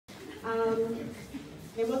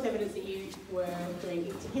There was evidence that you were doing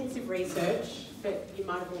intensive research, but you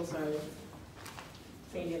might have also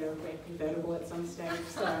been in a red convertible at some stage,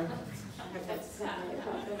 so I hope that's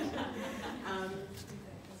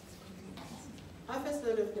I first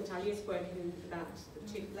heard of Natalya's work in about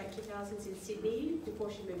the late 2000s in Sydney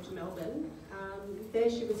before she moved to Melbourne. There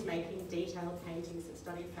she was making detailed paintings that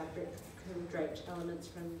studied fabric and draped elements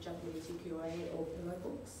from Japanese ukiyo-e or pillow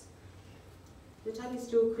books. Natalya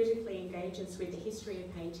still critically engages with the history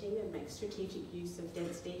of painting and makes strategic use of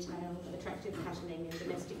dense detail, attractive patterning and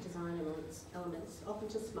domestic design elements, often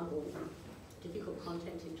to smuggle difficult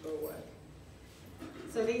content into her work.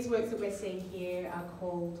 So these works that we're seeing here are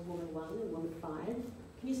called Woman 1 and Woman 5.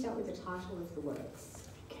 Can you start with the title of the works?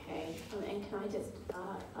 Okay, and can I just,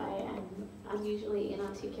 I am unusually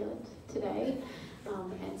inarticulate today,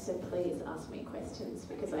 and so please ask me questions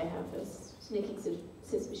because I have a sneaking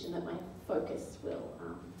suspicion that my focus will,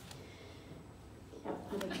 I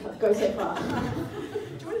mean, go so far. Do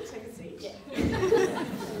you want to take a seat? Yeah.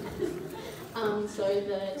 So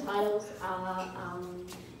the titles are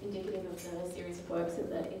indicative of the series of works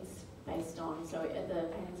that it's based on. So the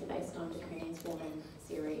paintings are based on de Kooning's Woman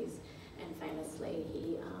series, and famously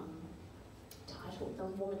he titled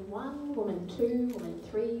them Woman 1, Woman 2, Woman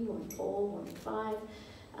 3, Woman 4, Woman 5,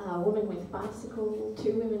 Woman with Bicycle,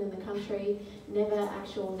 2 Women in the Country, never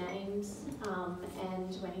actual names,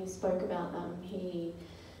 and when he spoke about them, he,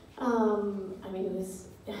 I mean, he was,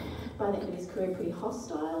 by the end of his career, pretty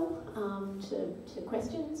hostile to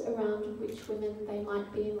questions around which women they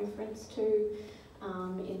might be in reference to.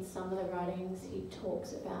 In some of the writings, he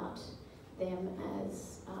talks about them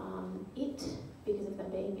as it, because of them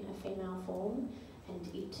being a female form,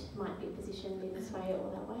 and it might be positioned in this way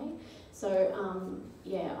or that way. So,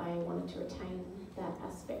 yeah, I wanted to retain that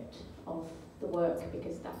aspect of the work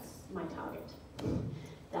because that's my target,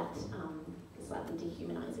 that slightly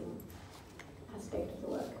dehumanising aspect of the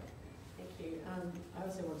work. Thank you. I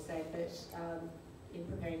also want to say that in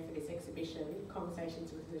preparing for this exhibition,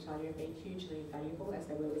 conversations with Natalya have been hugely valuable, as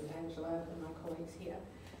they were with Angela and my colleagues here.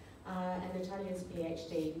 And Natalya's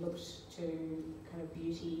PhD looked to kind of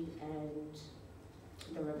beauty and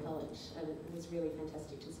the repellent, and it was really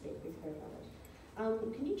fantastic to speak with her about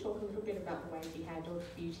it. Can you talk a little bit about the way she handled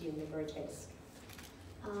beauty and the grotesque?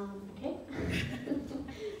 Okay.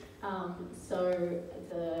 So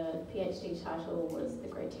the PhD title was The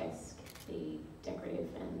Grotesque, the Decorative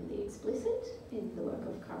and the Explicit in the work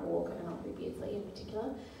of Cara Walker and Aubrey Beardsley in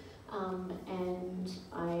particular. And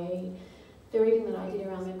the reading that I did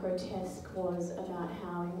around the grotesque was about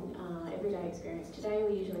how in everyday experience today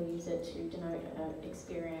we usually use it to denote an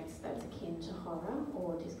experience that's akin to horror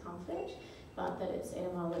or discomfort, but that its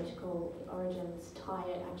etymological origins tie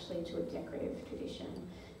it actually to a decorative tradition.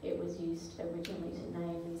 It was used originally to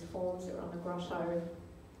name these forms that were on the grotto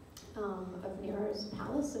of Nero's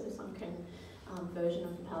palace, of a sunken version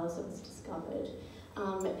of the palace that was discovered.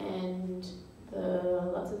 And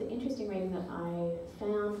lots of the interesting reading that I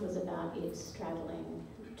found was about it straddling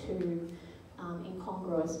two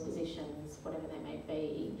incongruous positions, whatever they may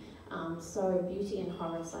be. So beauty and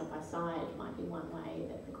horror side by side might be one way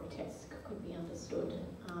that the grotesque could be understood.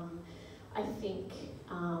 I think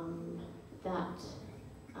that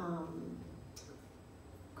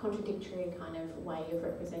contradictory kind of way of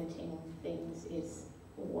representing things is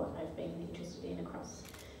what I've been interested in across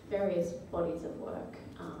various bodies of work.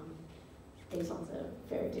 These ones are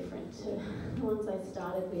very different to the ones I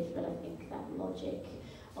started with, but I think that logic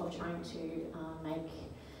of trying to make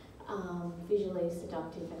visually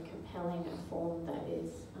seductive and compelling a form that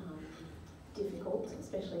is difficult,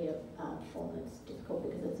 especially a form that's difficult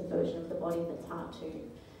because it's a version of the body that's hard to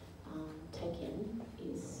take in,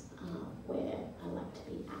 is where I like to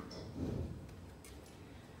be at.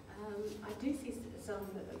 I do see some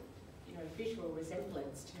visual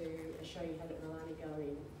resemblance to a show you had at Milani Gallery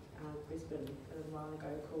in Brisbane a little while ago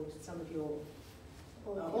called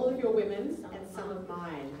All of Your Women and Some of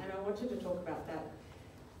Mine. And I wanted to talk about that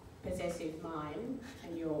possessive mine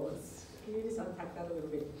and yours. Can you just unpack that a little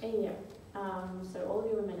bit? Yeah. So All of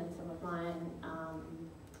Your Women and Some of Mine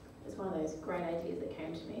was one of those great ideas that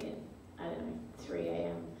came to me at, I don't know, 3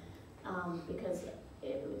 a.m. Because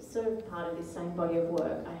it was sort of part of this same body of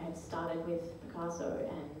work. I had started with Picasso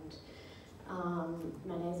and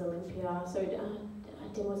Manet's Olympia, so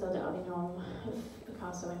Demoiselle d'Avignon of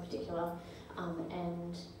Picasso in particular,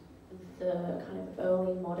 and the kind of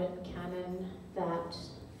early modern canon that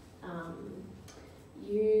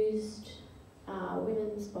used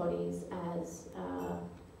women's bodies as a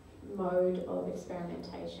mode of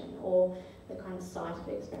experimentation, or the kind of site of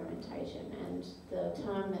experimentation. And the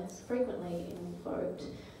term that's frequently invoked,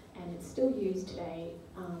 and still used today,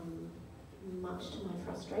 much to my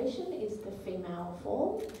frustration, is the female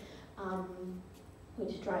form,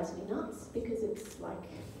 which drives me nuts because it's like,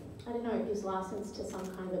 I don't know, it gives license to some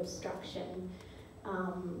kind of obstruction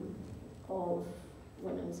of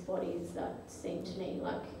women's bodies that seem to me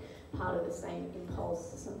like part of the same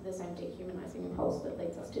impulse, the same dehumanising impulse that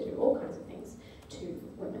leads us to do all kinds of things to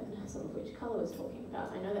women, some of which Carla was talking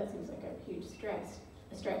about. I know that seems like a huge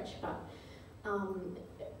stretch, but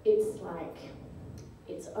it's like,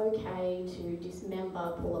 it's okay to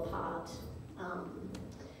dismember, pull apart,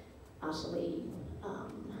 utterly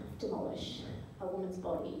demolish a woman's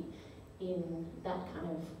body in that kind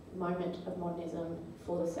of moment of modernism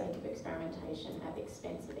for the sake of experimentation at the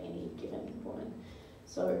expense of any given woman.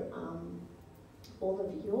 So all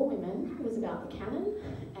of your women was about the canon,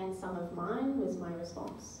 and some of mine was my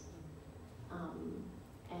response.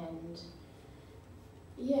 And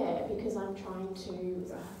yeah, because I'm trying to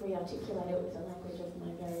re-articulate it with a language of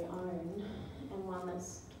my very own, and one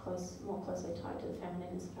that's more closely tied to the feminine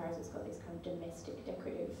insofar as it's got these kind of domestic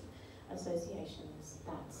decorative associations.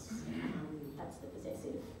 That's the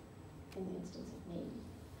possessive in the instance of me.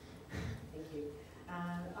 Thank you.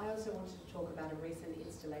 I also wanted to talk about a recent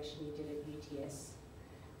installation you did at UTS,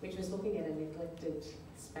 which was looking at a neglected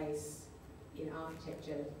space in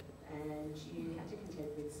architecture, and you had to contend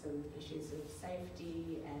with some issues of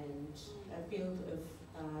safety and a field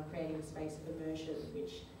of creating a space of immersion,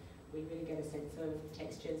 which we really get a sense of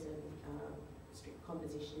textures and strict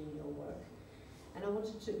composition in your work. And I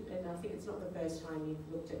wanted to, and I think it's not the first time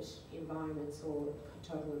you've looked at environments or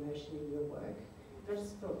total immersion in your work. I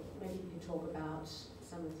just thought maybe you could talk about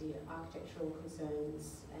some of the architectural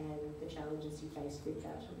concerns and the challenges you faced with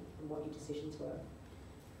that and what your decisions were.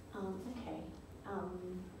 Okay.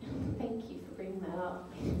 Thank you for bringing that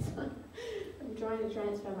up. I'm trying to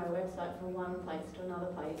transfer my website from one place to another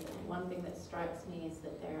place, and one thing that strikes me is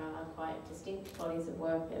that there are quite distinct bodies of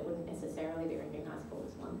work that wouldn't necessarily be recognisable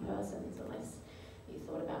as one person's unless you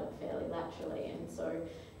thought about it fairly laterally, and so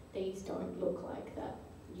these don't look like that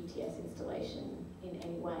UTS installation in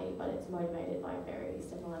any way, but it's motivated by a very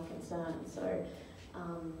similar concern. So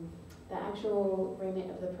the actual remit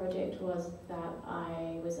of the project was that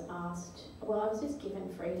I was asked, well, I was just given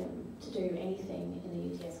freedom to do anything in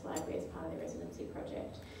the UTS library as part of the residency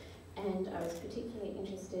project. And I was particularly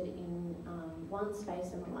interested in one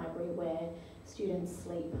space in the library where students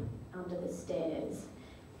sleep under the stairs,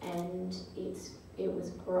 and it was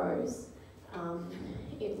gross.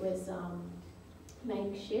 It was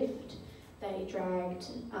makeshift. They dragged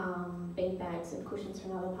beanbags and cushions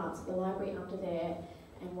from other parts of the library under there,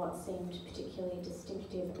 and what seemed particularly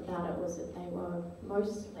distinctive about it was that they were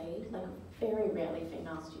mostly, like very rarely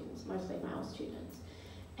female students, mostly male students.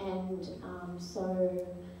 And so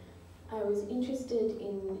I was interested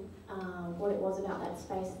in what it was about that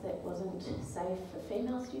space that wasn't safe for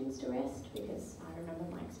female students to rest, because I remember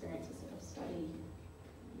my experiences of study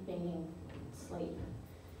being sleep.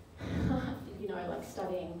 You know, like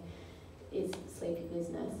studying is sleepy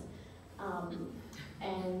business.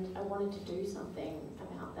 And I wanted to do something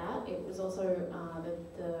about that. It was also,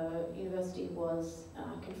 the university was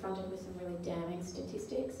confronted with some really damning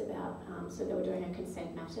statistics about, so they were doing a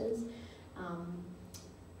consent matters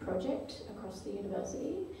project across the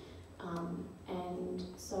university. And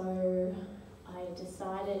so I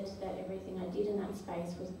decided that everything I did in that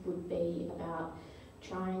space would be about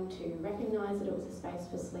trying to recognise that it was a space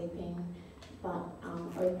for sleeping, but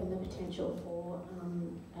open the potential for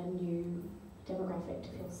a new demographic to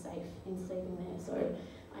feel safe in sleeping there. So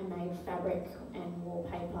I made fabric and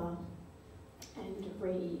wallpaper and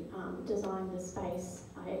redesigned the space.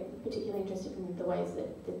 I'm particularly interested in the ways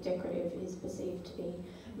that the decorative is perceived to be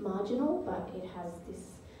marginal, but it has this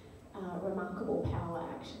remarkable power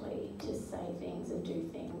actually to say things and do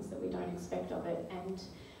things that we don't expect of it. And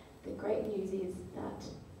the great news is that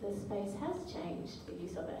the space has changed, the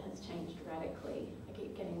use of it has changed radically. I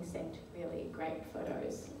keep getting sent really great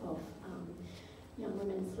photos of young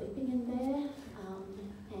women sleeping in there,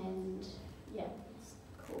 and yeah, it's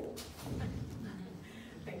cool.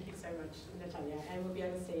 Thank you so much, Natalya. And we'll be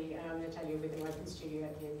able to see Natalya with an open studio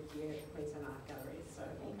at the end of the year at Queensland Art Gallery. So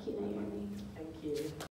thank you, Naomi. Thank you.